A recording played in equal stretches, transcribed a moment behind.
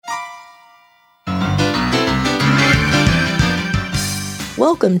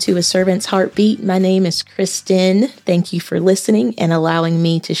Welcome to A Servant's Heartbeat. My name is Kristen. Thank you for listening and allowing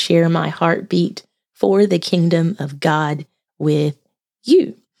me to share my heartbeat for the kingdom of God with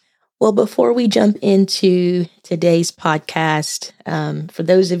you. Well, before we jump into today's podcast, for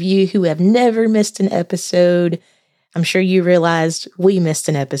those of you who have never missed an episode, I'm sure you realized we missed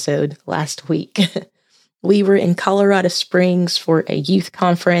an episode last week. We were in Colorado Springs for a youth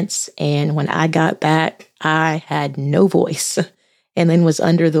conference, and when I got back, I had no voice and then was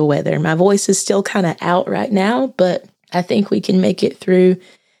under the weather. My voice is still kind of out right now, but I think we can make it through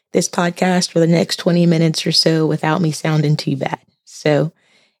this podcast for the next 20 minutes or so without me sounding too bad. So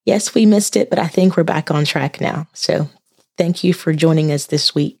yes, we missed it, but I think we're back on track now. So thank you for joining us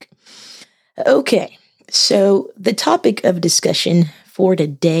this week. Okay, so the topic of discussion for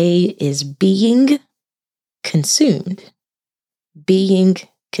today is being consumed. Being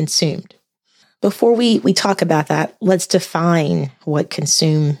consumed. Before we talk about that, let's define what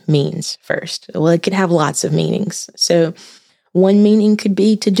consume means first. Well, it could have lots of meanings. So one meaning could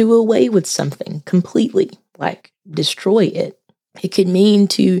be to do away with something completely, like destroy it. It could mean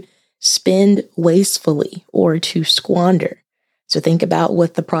to spend wastefully or to squander. So think about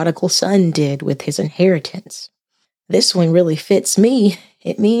what the prodigal son did with his inheritance. This one really fits me.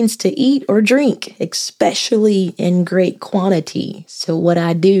 It means to eat or drink, especially in great quantity. So what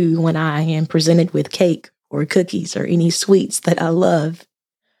I do when I am presented with cake or cookies or any sweets that I love.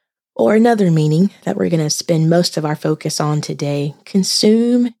 Or another meaning that we're going to spend most of our focus on today,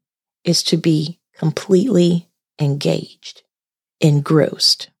 consume is to be completely engaged,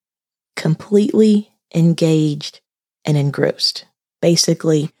 engrossed, completely engaged and engrossed.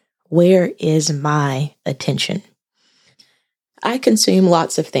 Basically, where is my attention? I consume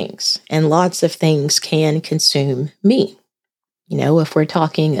lots of things, and lots of things can consume me. You know, if we're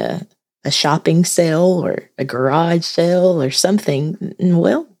talking a shopping sale or a garage sale or something,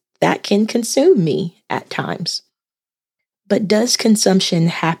 well, that can consume me at times. But does consumption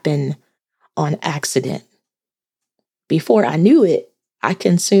happen on accident? Before I knew it, I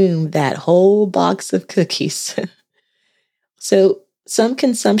consumed that whole box of cookies. So some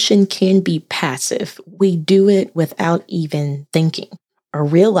consumption can be passive. We do it without even thinking or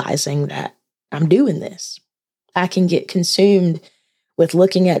realizing that I'm doing this. I can get consumed with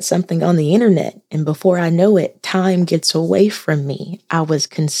looking at something on the internet, and before I know it, time gets away from me. I was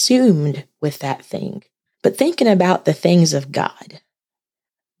consumed with that thing. But thinking about the things of God,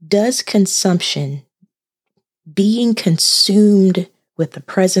 does consumption, being consumed with the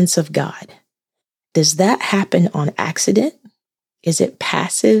presence of God, does that happen on accident? Is it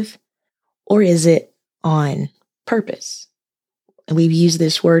passive or is it on purpose? And we've used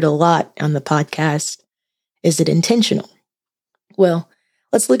this word a lot on the podcast. Is it intentional? Well,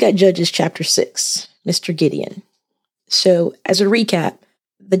 let's look at Judges chapter 6, Mr. Gideon. So as a recap,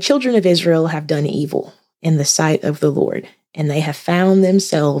 the children of Israel have done evil in the sight of the Lord, and they have found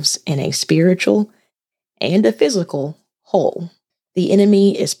themselves in a spiritual and a physical hole. The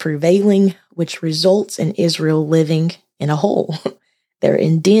enemy is prevailing, which results in Israel living in a hole. They're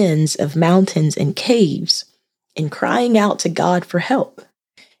in dens of mountains and caves and crying out to God for help.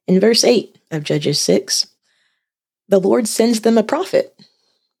 In verse 8 of Judges 6, the Lord sends them a prophet,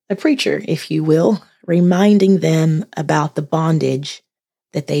 a preacher, if you will, reminding them about the bondage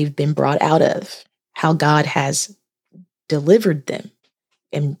that they've been brought out of, how God has delivered them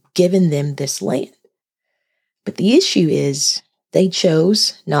and given them this land. But the issue is they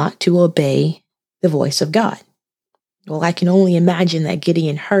chose not to obey the voice of God. Well, I can only imagine that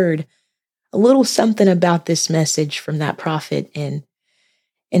Gideon heard a little something about this message from that prophet.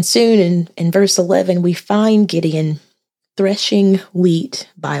 And soon in verse 11, we find Gideon threshing wheat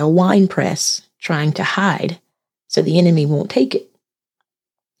by a wine press, trying to hide so the enemy won't take it.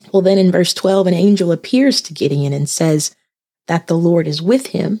 Well, then in verse 12, an angel appears to Gideon and says that the Lord is with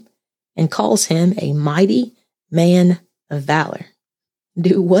him and calls him a mighty man of valor.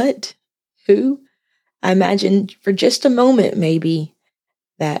 Do what? Who? I imagine for just a moment, maybe,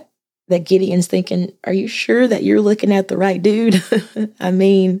 that Gideon's thinking, are you sure that you're looking at the right dude? I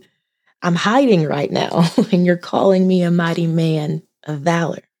mean, I'm hiding right now, and you're calling me a mighty man of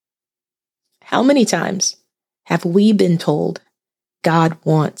valor. How many times have we been told God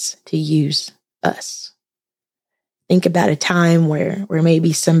wants to use us? Think about a time where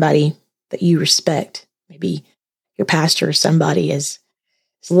maybe somebody that you respect, maybe your pastor or somebody has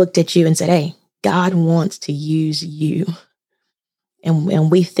looked at you and said, hey, God wants to use you.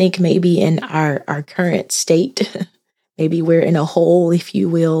 And we think maybe in our current state, maybe we're in a hole, if you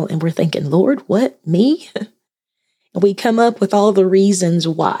will, and we're thinking, Lord, what, me? And we come up with all the reasons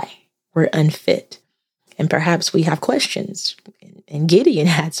why we're unfit. And perhaps we have questions. And Gideon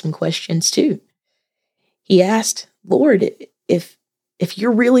had some questions too. He asked, Lord, if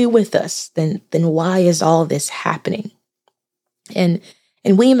you're really with us, then why is all this happening? And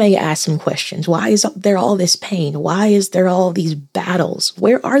we may ask some questions. Why is there all this pain? Why is there all these battles?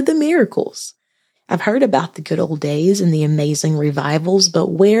 Where are the miracles? I've heard about the good old days and the amazing revivals,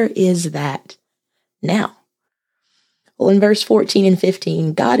 but where is that now? Well, in verse 14 and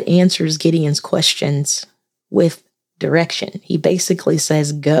 15, God answers Gideon's questions with direction. He basically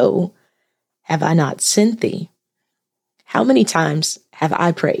says, go, have I not sent thee? How many times have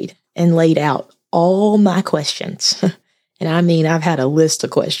I prayed and laid out all my questions? And I mean, I've had a list of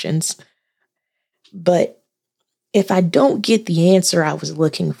questions. But if I don't get the answer I was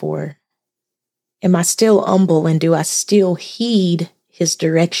looking for, am I still humble, and do I still heed his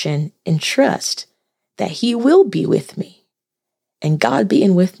direction and trust that he will be with me? And God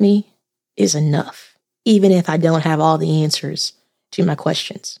being with me is enough, even if I don't have all the answers to my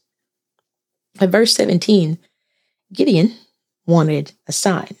questions. At verse 17, Gideon wanted a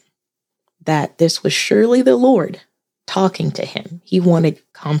sign that this was surely the Lord talking to him. He wanted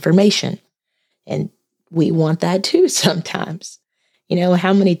confirmation. And we want that too sometimes. You know,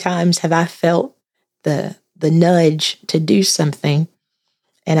 how many times have I felt the nudge to do something,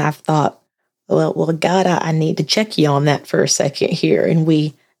 and I've thought, well, God, I need to check you on that for a second here. And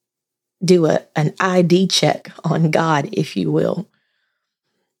we do an ID check on God, if you will.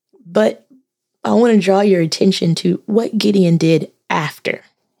 But I want to draw your attention to what Gideon did after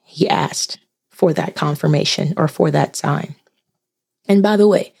he asked for that confirmation or for that sign. And by the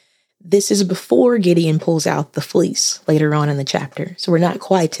way, this is before Gideon pulls out the fleece later on in the chapter. So we're not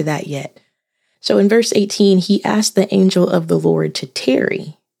quite to that yet. So in verse 18, he asked the angel of the Lord to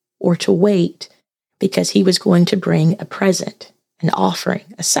tarry or to wait because he was going to bring a present, an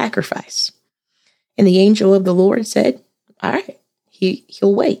offering, a sacrifice. And the angel of the Lord said, all right,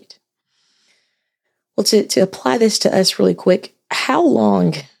 he'll wait. Well, to apply this to us really quick, how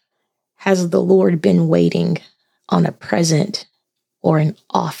long has the Lord been waiting on a present or an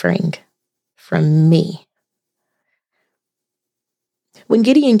offering from me? When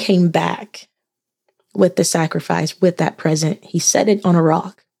Gideon came back with the sacrifice, with that present, he set it on a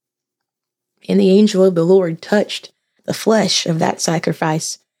rock. And the angel of the Lord touched the flesh of that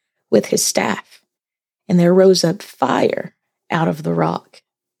sacrifice with his staff. And there rose up fire out of the rock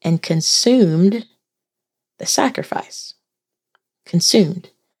and consumed the sacrifice. Consumed.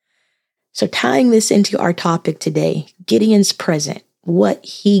 So tying this into our topic today, Gideon's present, what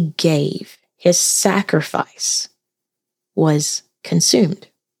he gave, his sacrifice, was consumed.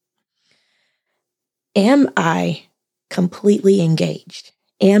 Am I completely engaged?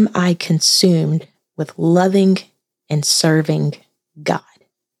 Am I consumed with loving and serving God?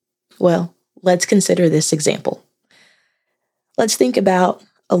 Well, let's consider this example. Let's think about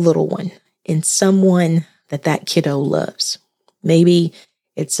a little one and someone that kiddo loves. Maybe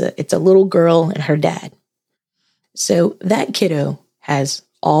it's a little girl and her dad. So that kiddo has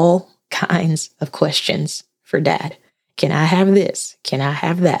all kinds of questions for dad. Can I have this? Can I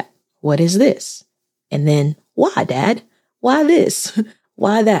have that? What is this? And then, why, Dad? Why this?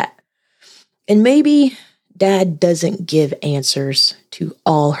 Why that? And maybe Dad doesn't give answers to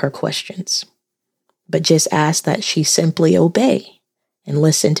all her questions, but just ask that she simply obey and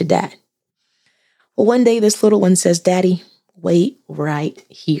listen to Dad. Well, one day this little one says, Daddy, wait right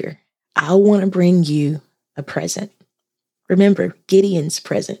here. I want to bring you a present. Remember Gideon's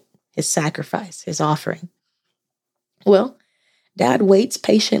present, his sacrifice, his offering. Well, Dad waits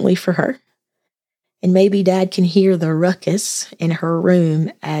patiently for her. And maybe Dad can hear the ruckus in her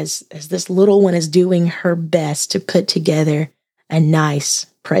room as this little one is doing her best to put together a nice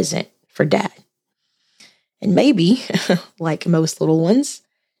present for Dad. And maybe, like most little ones,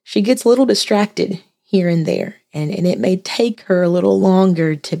 she gets a little distracted here and there. And it may take her a little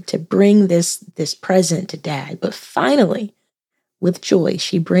longer to bring this present to Dad. But finally, with joy,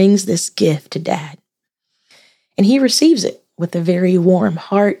 she brings this gift to Dad. And he receives it with a very warm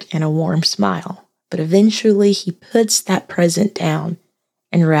heart and a warm smile. But eventually he puts that present down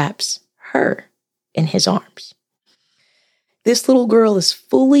and wraps her in his arms. This little girl is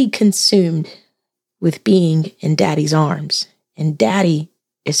fully consumed with being in Daddy's arms, and Daddy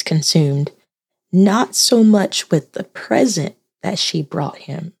is consumed not so much with the present that she brought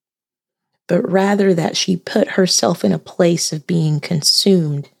him, but rather that she put herself in a place of being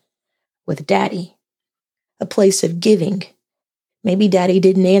consumed with Daddy, a place of giving. Maybe Daddy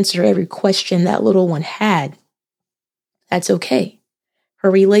didn't answer every question that little one had. That's okay. Her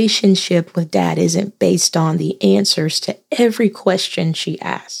relationship with Dad isn't based on the answers to every question she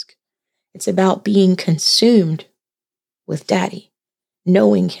asked. It's about being consumed with Daddy,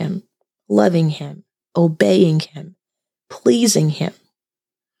 knowing Him, loving Him, obeying Him, pleasing Him.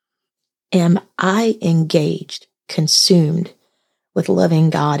 Am I engaged, consumed with loving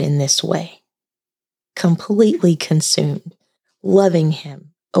God in this way? Completely consumed, loving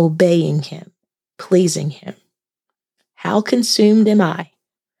Him, obeying Him, pleasing Him. How consumed am I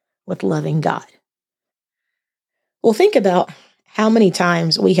with loving God? Well, think about how many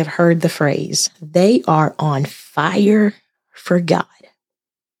times we have heard the phrase, they are on fire for God.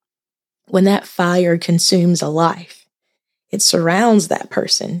 When that fire consumes a life, it surrounds that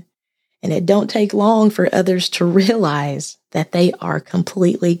person, and it don't take long for others to realize that they are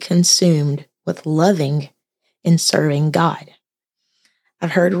completely consumed with loving and serving God.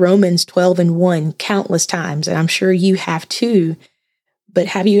 I've heard Romans 12:1 countless times, and I'm sure you have too. But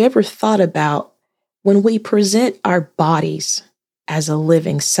have you ever thought about when we present our bodies as a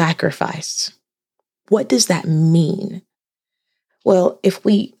living sacrifice? What does that mean? Well, if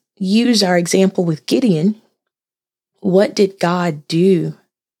we use our example with Gideon, what did God do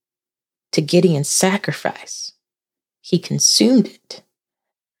to Gideon's sacrifice? He consumed it.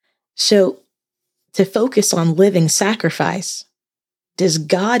 So, to focus on living sacrifice, does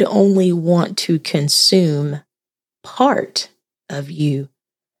God only want to consume part of you,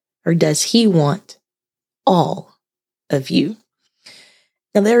 or does He want all of you?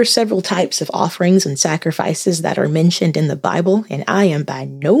 Now, there are several types of offerings and sacrifices that are mentioned in the Bible, and I am by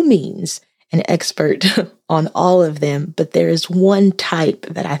no means an expert on all of them, but there is one type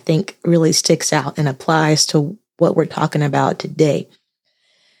that I think really sticks out and applies to what we're talking about today.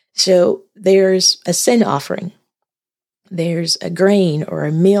 So there's a sin offering. There's a grain or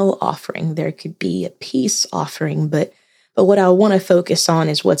a meal offering. There could be a peace offering, but what I want to focus on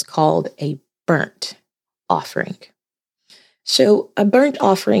is what's called a burnt offering. So a burnt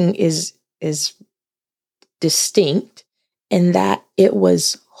offering is distinct in that it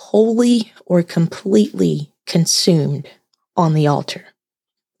was wholly or completely consumed on the altar.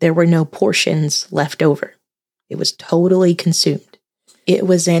 There were no portions left over. It was totally consumed. It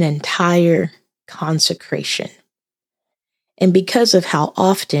was an entire consecration. And because of how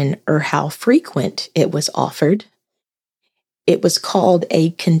often or how frequent it was offered, it was called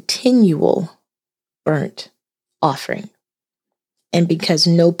a continual burnt offering. And because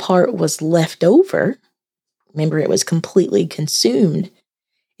no part was left over, remember it was completely consumed,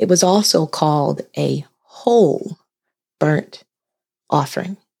 it was also called a whole burnt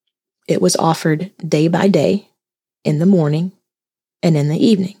offering. It was offered day by day, in the morning and in the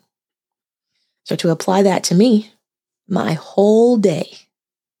evening. So to apply that to me, my whole day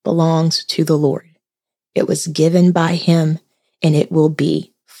belongs to the Lord. It was given by Him, and it will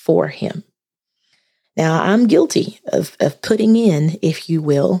be for Him. Now, I'm guilty of putting in, if you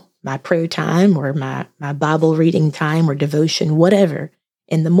will, my prayer time or my Bible reading time or devotion, whatever,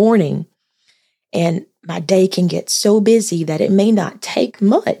 in the morning. And my day can get so busy that it may not take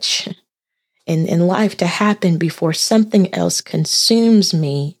much in life to happen before something else consumes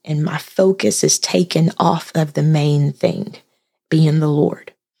me and my focus is taken off of the main thing, being the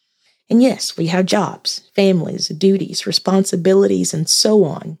Lord. And yes, we have jobs, families, duties, responsibilities, and so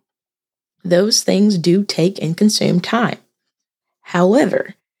on. Those things do take and consume time.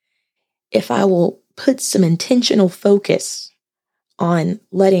 However, if I will put some intentional focus on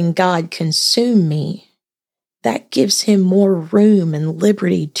letting God consume me, that gives Him more room and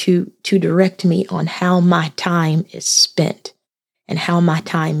liberty to direct me on how my time is spent and how my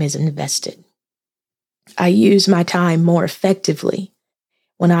time is invested. I use my time more effectively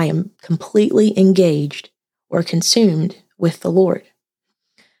when I am completely engaged or consumed with the Lord.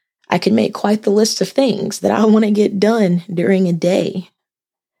 I can make quite the list of things that I want to get done during a day.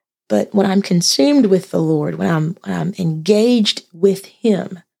 But when I'm consumed with the Lord, when I'm engaged with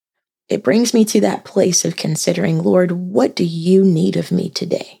Him, it brings me to that place of considering, Lord, what do you need of me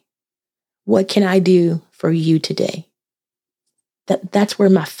today? What can I do for you today? That's where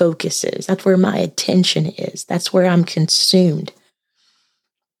my focus is. That's where my attention is. That's where I'm consumed.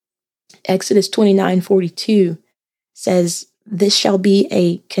 Exodus 29:42 says, "This shall be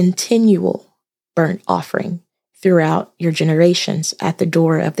a continual burnt offering throughout your generations at the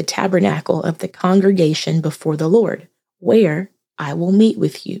door of the tabernacle of the congregation before the Lord, where I will meet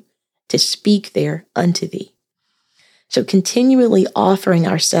with you to speak there unto thee." So continually offering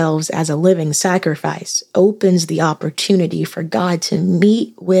ourselves as a living sacrifice opens the opportunity for God to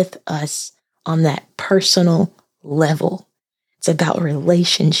meet with us on that personal level. It's about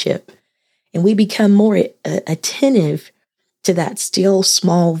relationship. And we become more attentive to that still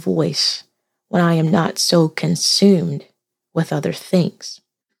small voice when I am not so consumed with other things.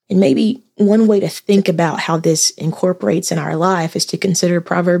 And maybe one way to think about how this incorporates in our life is to consider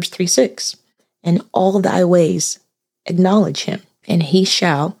Proverbs 3:6. In all thy ways, acknowledge him, and he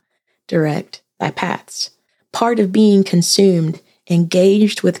shall direct thy paths. Part of being consumed,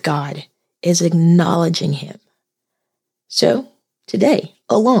 engaged with God, is acknowledging him. So today,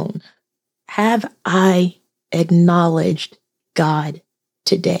 alone, have I acknowledged God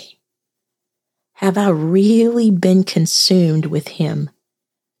today? Have I really been consumed with him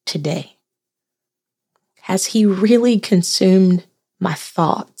today? Has he really consumed my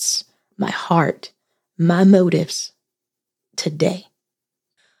thoughts, my heart, my motives today?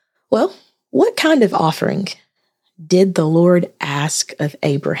 Well, what kind of offering did the Lord ask of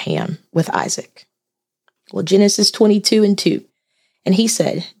Abraham with Isaac? Well, Genesis 22:2. And he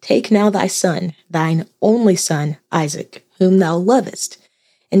said, take now thy son, thine only son, Isaac, whom thou lovest,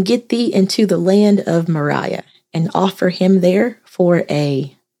 and get thee into the land of Moriah, and offer him there for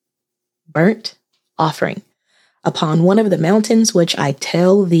a burnt offering upon one of the mountains which I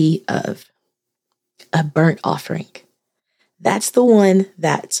tell thee of. A burnt offering. That's the one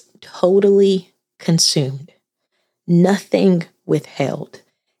that's totally consumed. Nothing withheld.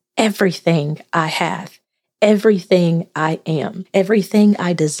 Everything I have. Everything I am, everything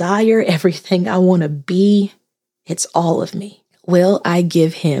I desire, everything I want to be, it's all of me. Will I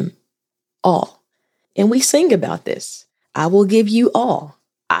give him all? And we sing about this. I will give you all.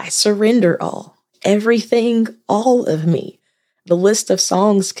 I surrender all. Everything, all of me. The list of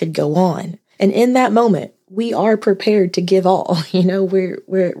songs could go on. And in that moment, we are prepared to give all.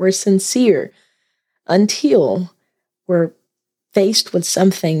 We're sincere until we're faced with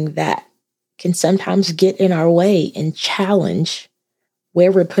something that can sometimes get in our way and challenge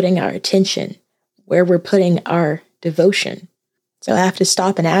where we're putting our attention, where we're putting our devotion. So I have to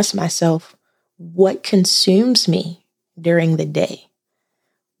stop and ask myself, what consumes me during the day?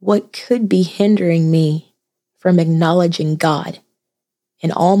 What could be hindering me from acknowledging God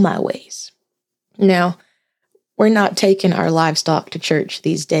in all my ways? Now, we're not taking our livestock to church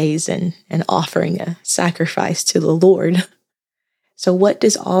these days and offering a sacrifice to the Lord. So what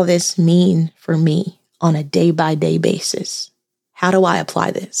does all this mean for me on a day-by-day basis? How do I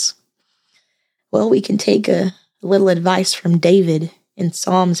apply this? Well, we can take a little advice from David in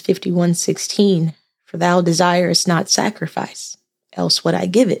Psalms 51:16. For thou desirest not sacrifice, else would I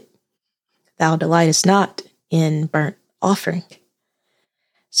give it. Thou delightest not in burnt offering.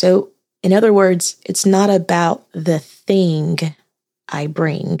 So, in other words, it's not about the thing I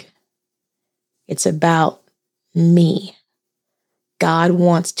bring. It's about me. God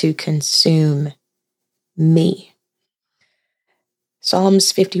wants to consume me.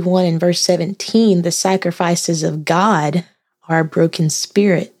 Psalms 51 and verse 17, the sacrifices of God are a broken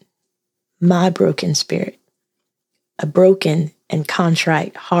spirit, my broken spirit, a broken and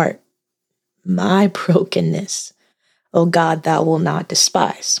contrite heart, my brokenness. O God, thou wilt not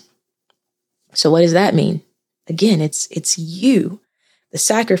despise. So what does that mean? Again, it's you. The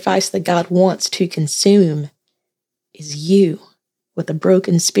sacrifice that God wants to consume is you, with a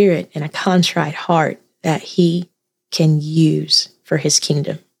broken spirit and a contrite heart that he can use for his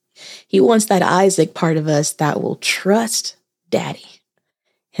kingdom. He wants that Isaac part of us that will trust Daddy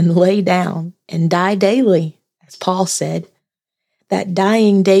and lay down and die daily, as Paul said. That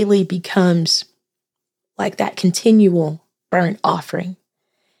dying daily becomes like that continual burnt offering.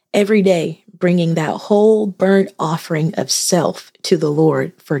 Every day, bringing that whole burnt offering of self to the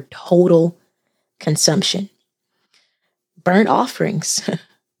Lord for total consumption. Burnt offerings,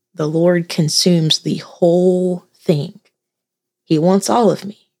 the Lord consumes the whole thing. He wants all of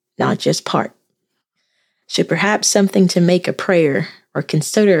me, not just part. So perhaps something to make a prayer or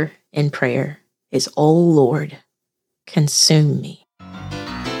consider in prayer is, O Lord, consume me.